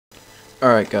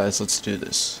Alright guys, let's do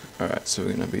this. Alright, so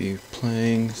we're gonna be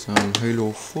playing some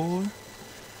Halo 4,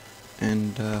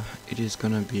 and it is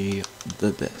gonna be the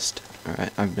best.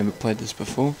 Alright, I've never played this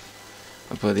before.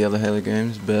 I played the other Halo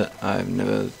games, but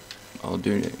I'll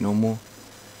do it normal.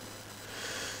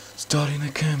 Starting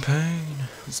the campaign.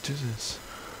 Let's do this.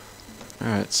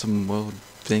 Alright, some world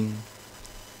thing.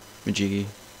 Majiggy.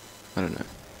 I don't know.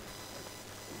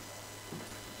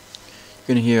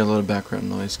 You're gonna hear a lot of background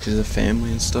noise because of the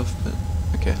family and stuff, but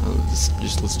okay, let's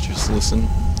just listen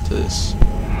to this.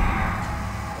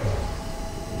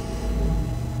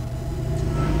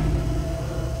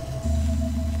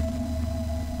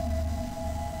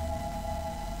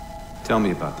 Tell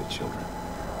me about the children.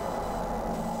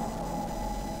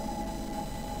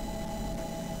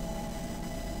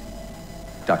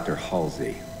 Dr.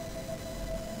 Halsey.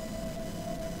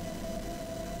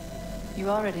 You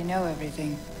already know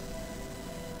everything.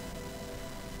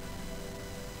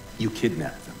 You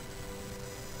kidnapped them.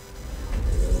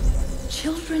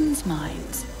 Children's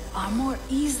minds are more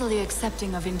easily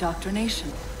accepting of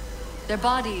indoctrination. Their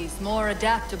bodies more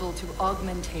adaptable to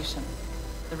augmentation.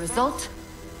 The result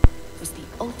was the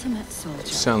ultimate soldier.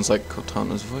 Sounds like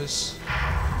Cortana's voice.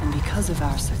 And because of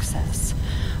our success,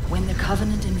 when the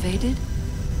Covenant invaded,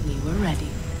 we were ready.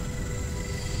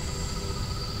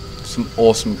 Some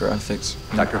awesome graphics.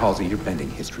 Dr. Halsey, you're bending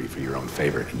history for your own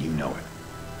favor, and you know it.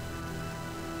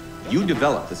 You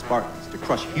developed the Spartans to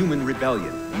crush human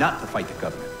rebellion, not to fight the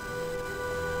Covenant.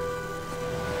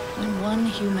 When one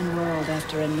human world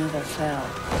after another fell,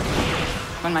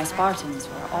 when my Spartans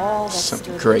were all that Some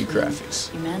stood great between graphics.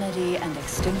 humanity and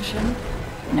extinction,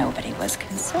 nobody was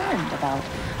concerned about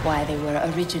why they were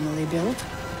originally built.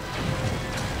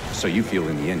 So you feel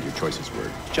in the end your choices were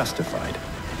justified.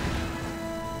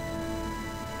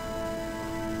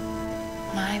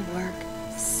 My work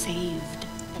saved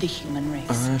the human race.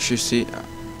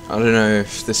 I don't know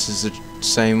if this is the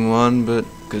same one, but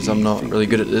because I'm not really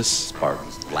good at this.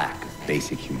 Spartans' lack of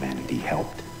basic humanity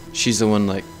helped. She's the one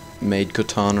like made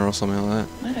Cortana or something like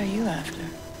that. What are you after?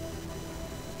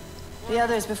 The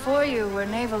others before you were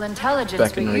naval intelligence.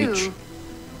 Back for in you. Reach.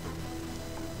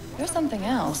 You're something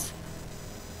else.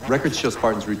 Records show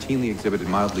Spartans routinely exhibited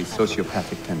mildly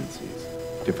sociopathic tendencies,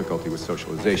 difficulty with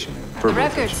socialization, and The verbalization.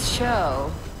 records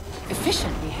show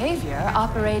efficient behavior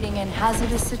operating in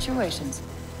hazardous situations.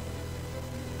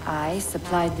 I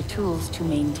supplied the tools to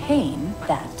maintain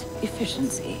that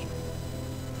efficiency.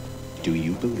 Do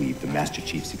you believe the Master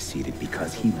Chief succeeded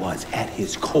because he was, at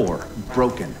his core,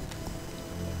 broken?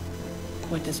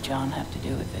 What does John have to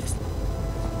do with this?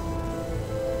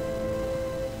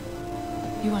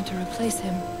 You want to replace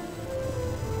him?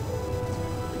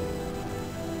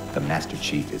 The Master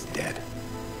Chief is dead.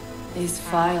 His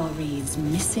file reads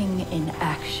missing in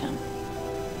action.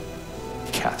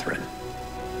 Catherine.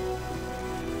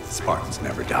 Spartans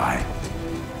never die.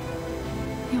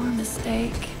 Your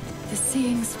mistake is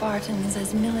seeing Spartans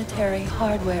as military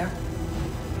hardware.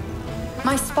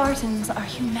 My Spartans are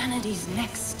humanity's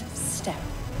next step.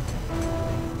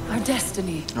 Our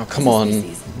destiny. Oh, come as a on.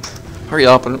 species. Hurry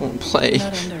up, I don't want to play. Do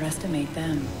not underestimate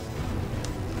them.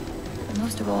 But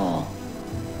most of all,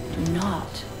 do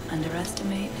not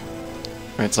underestimate.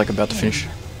 Right, it's like about to finish.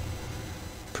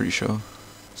 Pretty sure.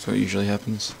 That's what usually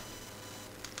happens.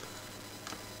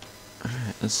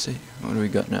 Alright, let's see. What do we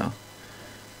got now?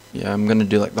 Yeah, I'm gonna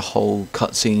do like the whole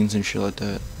cutscenes and shit like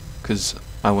that. Because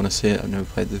I want to see it. I've never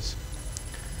played this.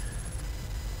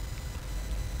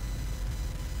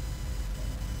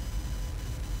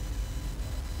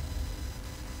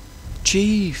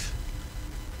 Chief!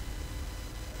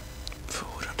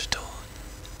 Forward onto dawn.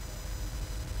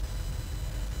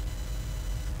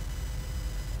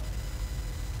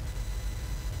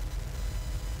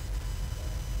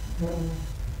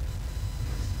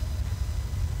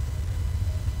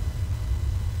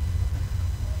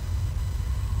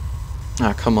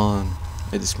 Ah, come on.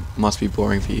 This must be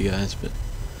boring for you guys, but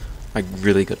I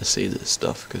really gotta see this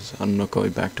stuff because I'm not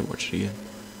going back to watch it again.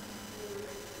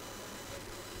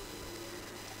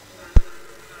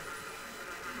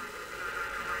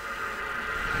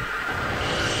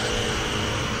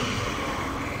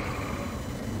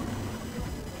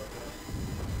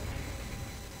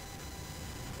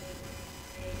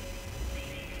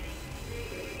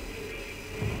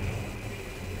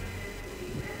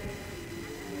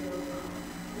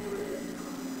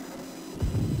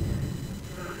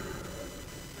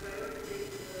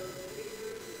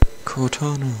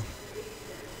 Cortana.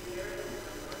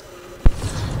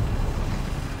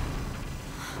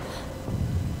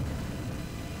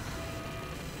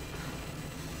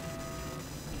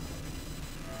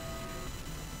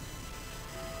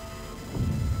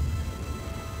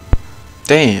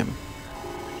 Damn.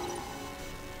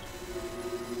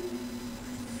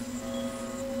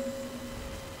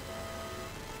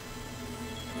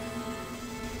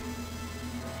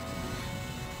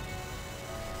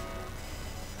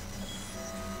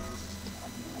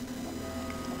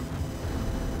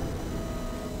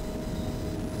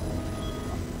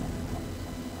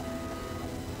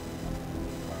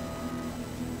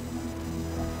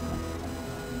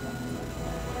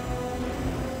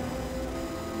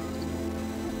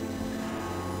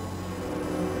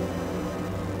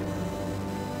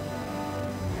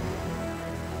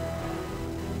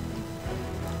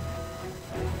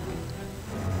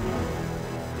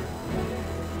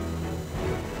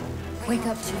 Wake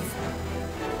up, Chief.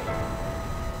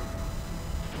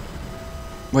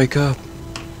 Wake up.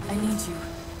 I need you.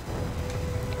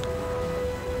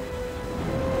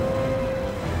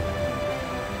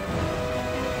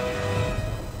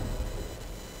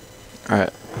 Alright,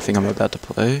 I think I'm about to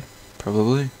play.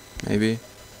 Probably. Maybe.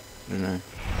 I don't know.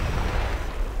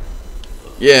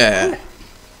 Yeah!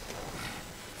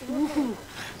 You've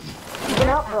been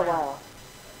out for a while.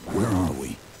 Where are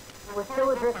we? We're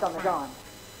still adrift on the Dawn.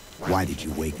 Why did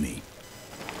you wake me?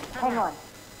 Hang on.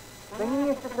 Bringing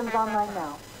your systems online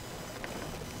now.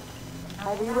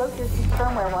 I rewrote your ship's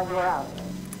firmware while you were out.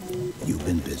 You've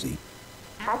been busy.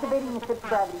 Activating the ship's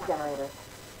gravity generator.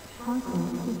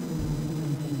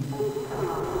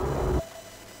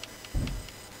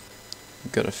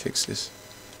 Gotta fix this.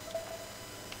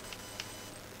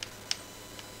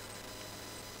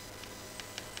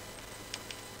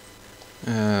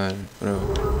 Whatever.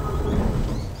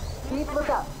 Chief, look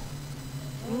up.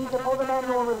 You need to pull the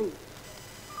manual release.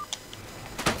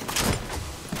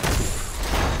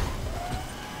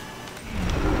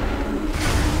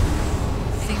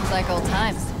 Seems like old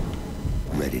times.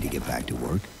 Ready to get back to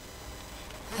work?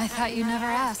 I thought you'd never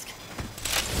ask.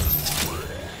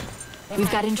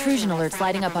 We've got intrusion alerts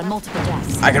lighting up on multiple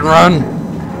desks. I can run!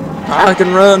 I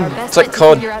can run! Our best It's like bet to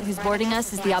COD. figure out who's boarding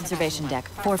us is the observation deck,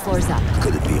 4 floors up.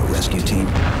 Could it be a rescue team?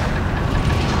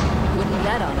 Wouldn't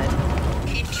bet on it.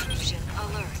 Intrusion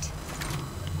alert.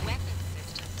 Weapon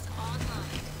systems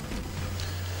online.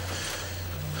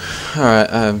 Alright,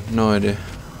 I have no idea.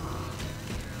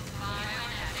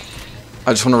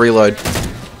 I just want to reload.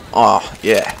 Oh,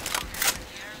 yeah.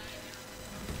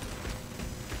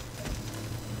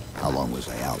 How long was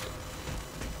I out?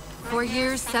 4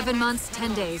 years, 7 months,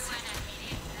 10 days.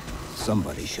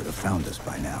 Somebody should have found us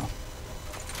by now.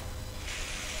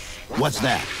 What's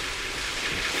that?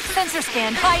 Sensor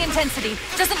scan, high intensity.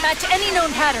 Doesn't match any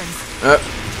known patterns.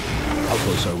 How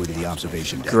close are we to the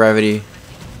observation deck? Gravity.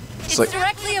 It's like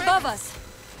directly above us.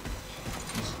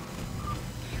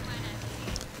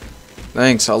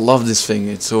 thanks, I love this thing.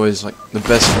 It's always like the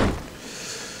best thing.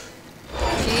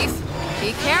 Chief,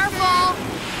 be careful.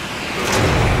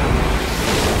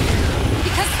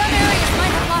 Because some areas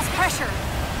might have lost pressure.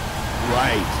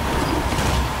 Right.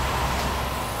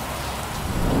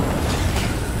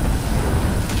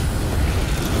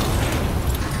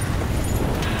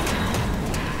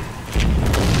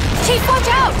 Chief, watch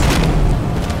out!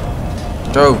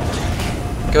 Go.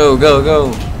 Go, go,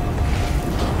 go.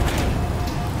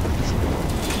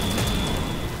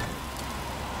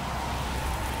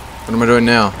 What am I doing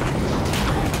now?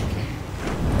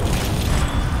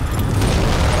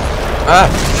 Ah,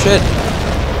 shit.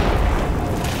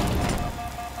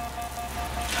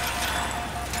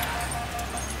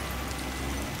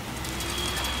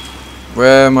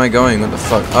 Where am I going? What the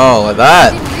fuck? Oh, like I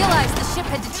that. didn't realize the ship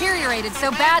had deteriorated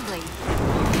so badly.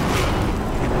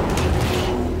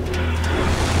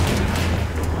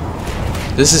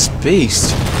 This is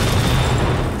beast.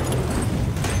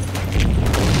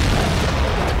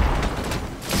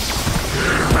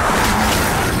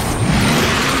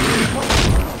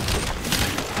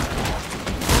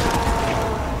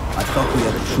 I thought we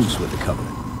had a truce with the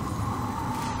Covenant.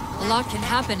 A lot can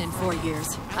happen in 4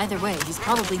 years. Either way, he's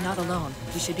probably not alone.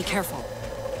 We should be careful.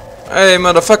 Hey,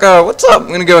 motherfucker, what's up?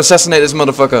 I'm gonna go assassinate this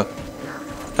motherfucker.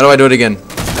 How do I do it again?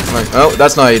 Like, oh,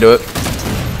 that's not how you do it.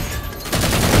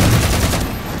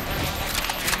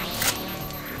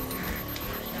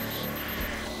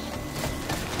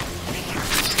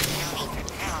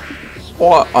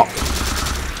 What? Oh.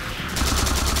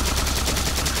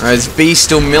 Alright, is B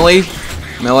still melee?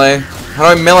 Melee? How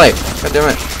do I melee? God damn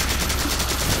it.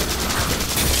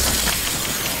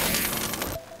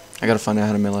 I gotta find out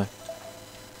how to melee.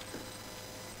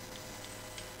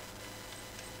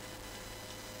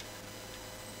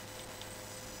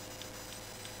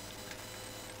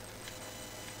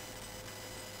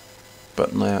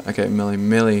 Button layout. Okay,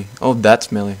 melee. Oh,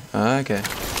 that's melee. Ah, okay.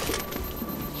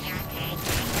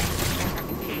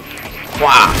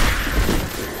 Wow.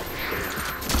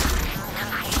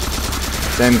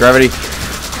 Damn gravity.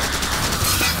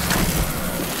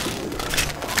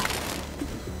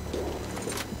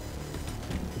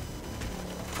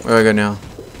 Where do I go now?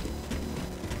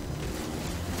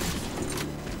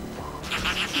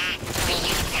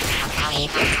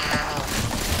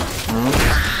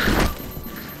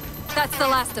 That's the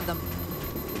last of them.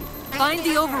 Find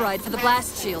the override for the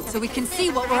blast shield so we can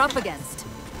see what we're up against.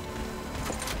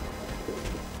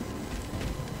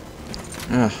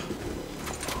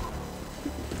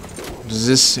 Is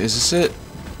this it?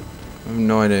 I have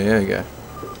no idea. There we go.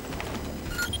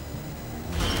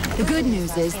 The good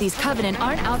news is these Covenant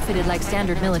aren't outfitted like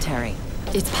standard military.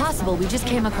 It's possible we just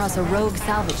came across a rogue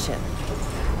salvage ship.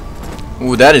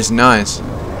 Ooh, that is nice.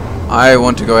 I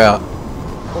want to go out.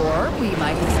 Or we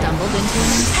might have stumbled into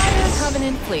an entire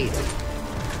Covenant fleet.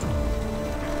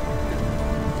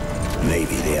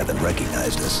 Maybe they haven't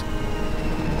recognized us.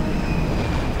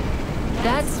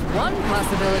 That's one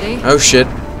possibility. Oh shit.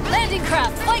 Landing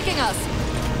craft flanking us!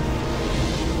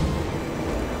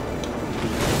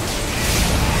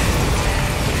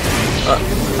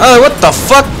 Oh, what the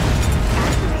fuck?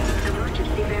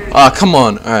 Ah, come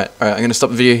on. Alright, I'm gonna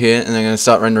stop the video here and I'm gonna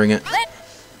start rendering it.